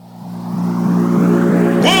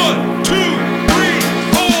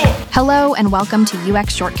and welcome to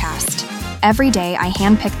UX Shortcast. Every day, I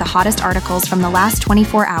handpick the hottest articles from the last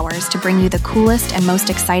 24 hours to bring you the coolest and most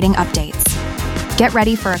exciting updates. Get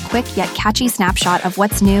ready for a quick yet catchy snapshot of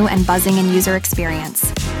what's new and buzzing in user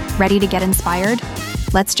experience. Ready to get inspired?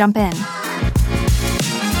 Let's jump in.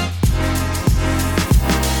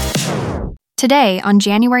 Today, on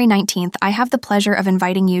January 19th, I have the pleasure of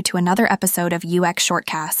inviting you to another episode of UX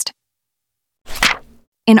Shortcast.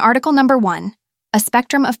 In article number 1, A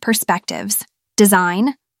Spectrum of Perspectives,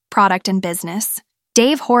 Design, Product and Business,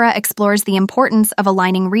 Dave Hora explores the importance of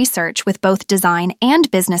aligning research with both design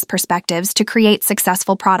and business perspectives to create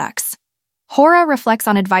successful products. Hora reflects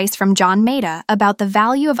on advice from John Maeda about the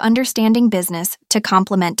value of understanding business to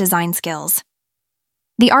complement design skills.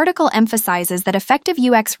 The article emphasizes that effective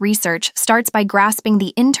UX research starts by grasping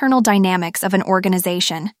the internal dynamics of an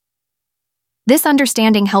organization. This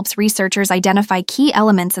understanding helps researchers identify key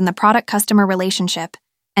elements in the product-customer relationship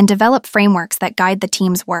and develop frameworks that guide the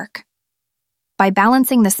team's work. By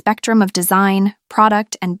balancing the spectrum of design,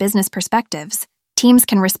 product, and business perspectives, teams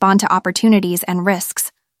can respond to opportunities and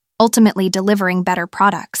risks, ultimately delivering better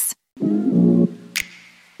products.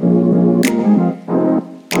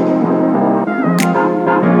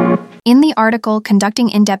 In the article Conducting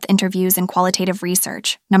In-Depth Interviews in Qualitative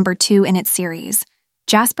Research, number 2 in its series,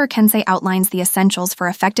 Jasper Kensei outlines the essentials for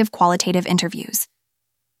effective qualitative interviews.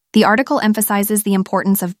 The article emphasizes the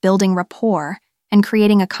importance of building rapport and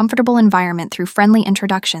creating a comfortable environment through friendly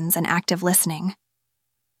introductions and active listening.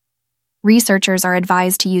 Researchers are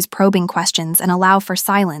advised to use probing questions and allow for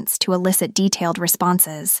silence to elicit detailed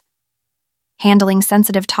responses. Handling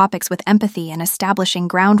sensitive topics with empathy and establishing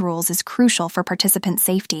ground rules is crucial for participant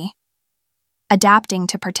safety. Adapting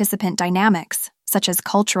to participant dynamics, such as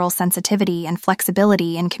cultural sensitivity and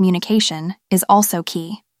flexibility in communication, is also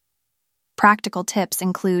key. Practical tips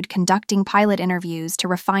include conducting pilot interviews to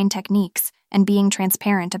refine techniques and being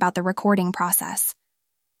transparent about the recording process.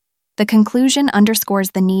 The conclusion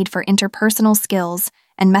underscores the need for interpersonal skills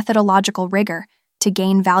and methodological rigor to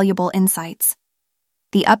gain valuable insights.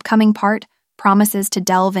 The upcoming part promises to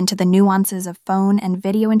delve into the nuances of phone and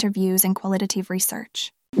video interviews in qualitative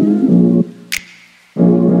research.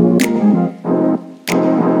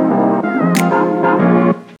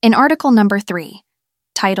 In article number 3,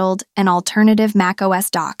 titled An Alternative macOS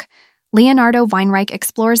Dock, Leonardo Weinreich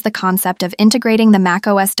explores the concept of integrating the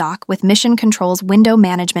macOS dock with Mission Control's window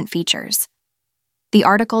management features. The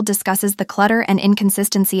article discusses the clutter and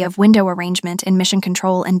inconsistency of window arrangement in Mission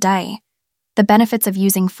Control and DAI, the benefits of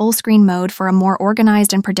using full-screen mode for a more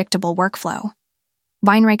organized and predictable workflow.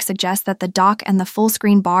 Weinreich suggests that the dock and the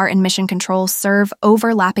full-screen bar in Mission Control serve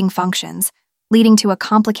overlapping functions, leading to a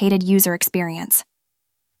complicated user experience.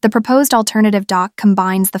 The proposed alternative dock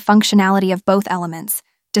combines the functionality of both elements,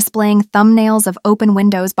 displaying thumbnails of open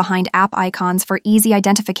windows behind app icons for easy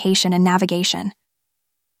identification and navigation.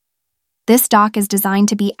 This dock is designed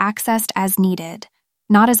to be accessed as needed,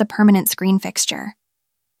 not as a permanent screen fixture.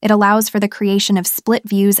 It allows for the creation of split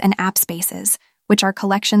views and app spaces, which are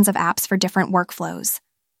collections of apps for different workflows.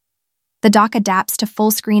 The dock adapts to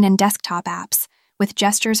full-screen and desktop apps, with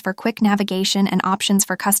gestures for quick navigation and options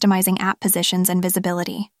for customizing app positions and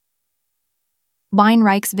visibility.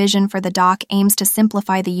 Weinreich's vision for the dock aims to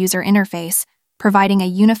simplify the user interface, providing a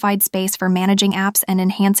unified space for managing apps and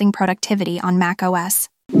enhancing productivity on macOS.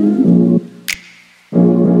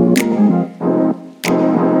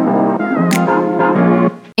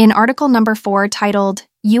 In article number 4, titled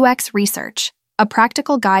UX Research, A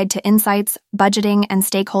Practical Guide to Insights, Budgeting, and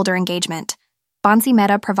Stakeholder Engagement, Bansi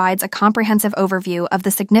Mehta provides a comprehensive overview of the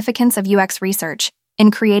significance of UX research in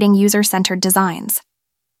creating user-centered designs.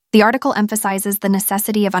 The article emphasizes the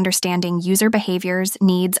necessity of understanding user behaviors,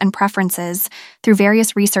 needs, and preferences through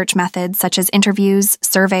various research methods such as interviews,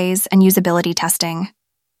 surveys, and usability testing.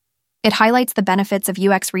 It highlights the benefits of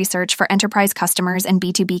UX research for enterprise customers and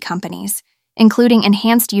B2B companies, including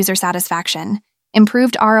enhanced user satisfaction,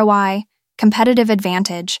 improved ROI, competitive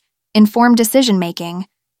advantage, informed decision-making,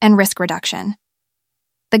 and risk reduction.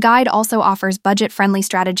 The guide also offers budget-friendly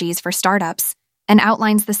strategies for startups and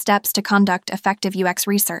outlines the steps to conduct effective UX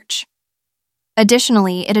research.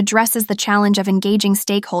 Additionally, it addresses the challenge of engaging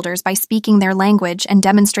stakeholders by speaking their language and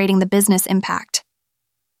demonstrating the business impact.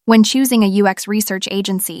 When choosing a UX research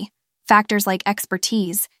agency, factors like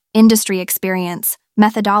expertise, industry experience,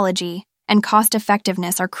 methodology, and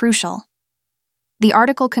cost-effectiveness are crucial. The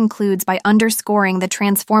article concludes by underscoring the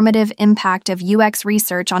transformative impact of UX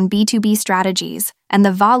research on B2B strategies and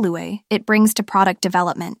the value it brings to product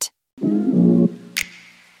development.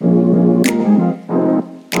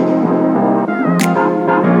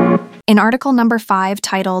 In article number 5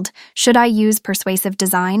 titled, Should I Use Persuasive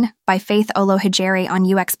Design? By Faith Olohejere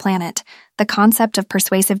on UX Planet, the concept of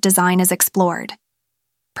persuasive design is explored.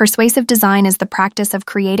 Persuasive design is the practice of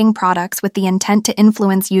creating products with the intent to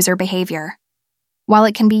influence user behavior. While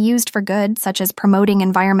it can be used for good, such as promoting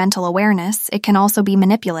environmental awareness, it can also be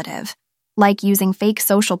manipulative, like using fake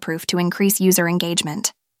social proof to increase user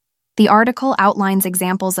engagement. The article outlines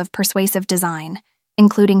examples of persuasive design,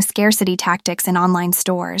 including scarcity tactics in online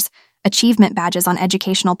stores, achievement badges on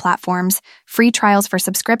educational platforms, free trials for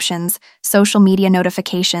subscriptions, social media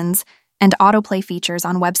notifications, and autoplay features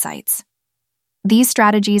on websites. These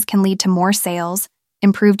strategies can lead to more sales,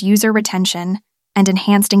 improved user retention, and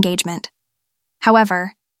enhanced engagement.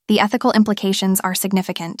 However, the ethical implications are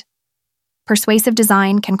significant. Persuasive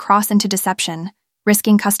design can cross into deception,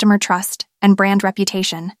 risking customer trust and brand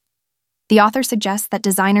reputation. The author suggests that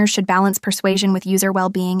designers should balance persuasion with user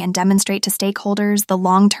well-being and demonstrate to stakeholders the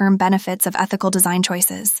long-term benefits of ethical design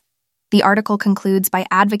choices. The article concludes by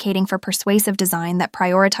advocating for persuasive design that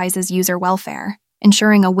prioritizes user welfare,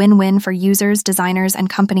 ensuring a win-win for users, designers, and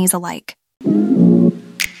companies alike.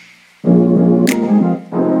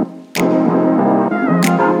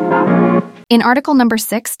 In article number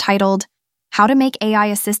 6 titled, How to Make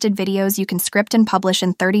AI-Assisted Videos You Can Script and Publish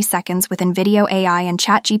in 30 Seconds with InVideo AI and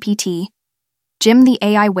ChatGPT, Jim the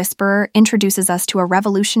AI Whisperer introduces us to a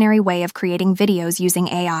revolutionary way of creating videos using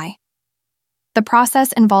AI. The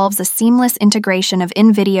process involves a seamless integration of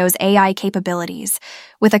InVideo's AI capabilities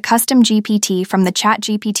with a custom GPT from the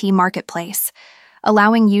ChatGPT marketplace,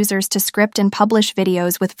 allowing users to script and publish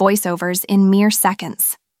videos with voiceovers in mere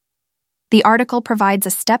seconds. The article provides a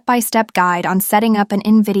step-by-step guide on setting up an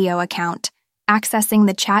InVideo account, accessing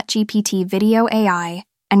the ChatGPT video AI,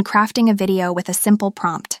 and crafting a video with a simple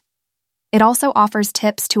prompt. It also offers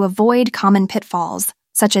tips to avoid common pitfalls,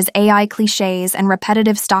 such as AI cliches and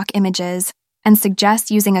repetitive stock images, and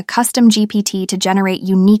suggests using a custom GPT to generate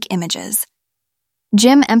unique images.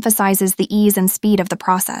 Jim emphasizes the ease and speed of the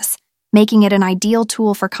process, making it an ideal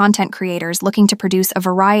tool for content creators looking to produce a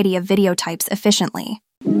variety of video types efficiently.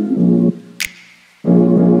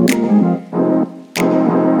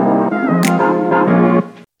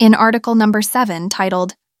 In article number 7,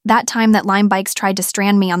 titled, That Time That Lime Bikes Tried to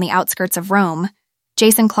Strand Me on the Outskirts of Rome,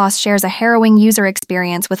 Jason Kloss shares a harrowing user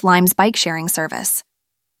experience with Lime's bike-sharing service.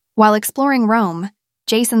 While exploring Rome,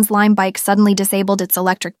 Jason's Lime bike suddenly disabled its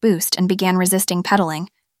electric boost and began resisting pedaling,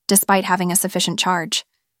 despite having a sufficient charge.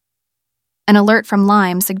 An alert from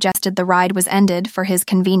Lime suggested the ride was ended for his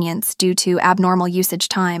convenience due to abnormal usage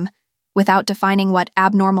time, without defining what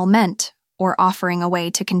abnormal meant or offering a way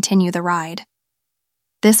to continue the ride.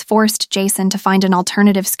 This forced Jason to find an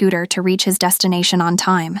alternative scooter to reach his destination on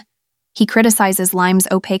time. He criticizes Lime's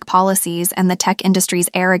opaque policies and the tech industry's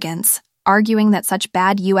arrogance, arguing that such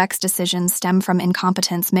bad UX decisions stem from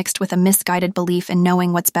incompetence mixed with a misguided belief in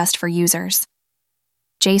knowing what's best for users.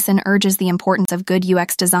 Jason urges the importance of good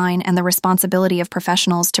UX design and the responsibility of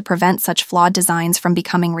professionals to prevent such flawed designs from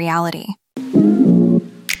becoming reality.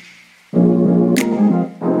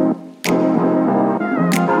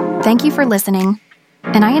 Thank you for listening,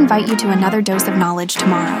 and I invite you to another dose of knowledge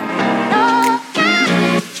tomorrow.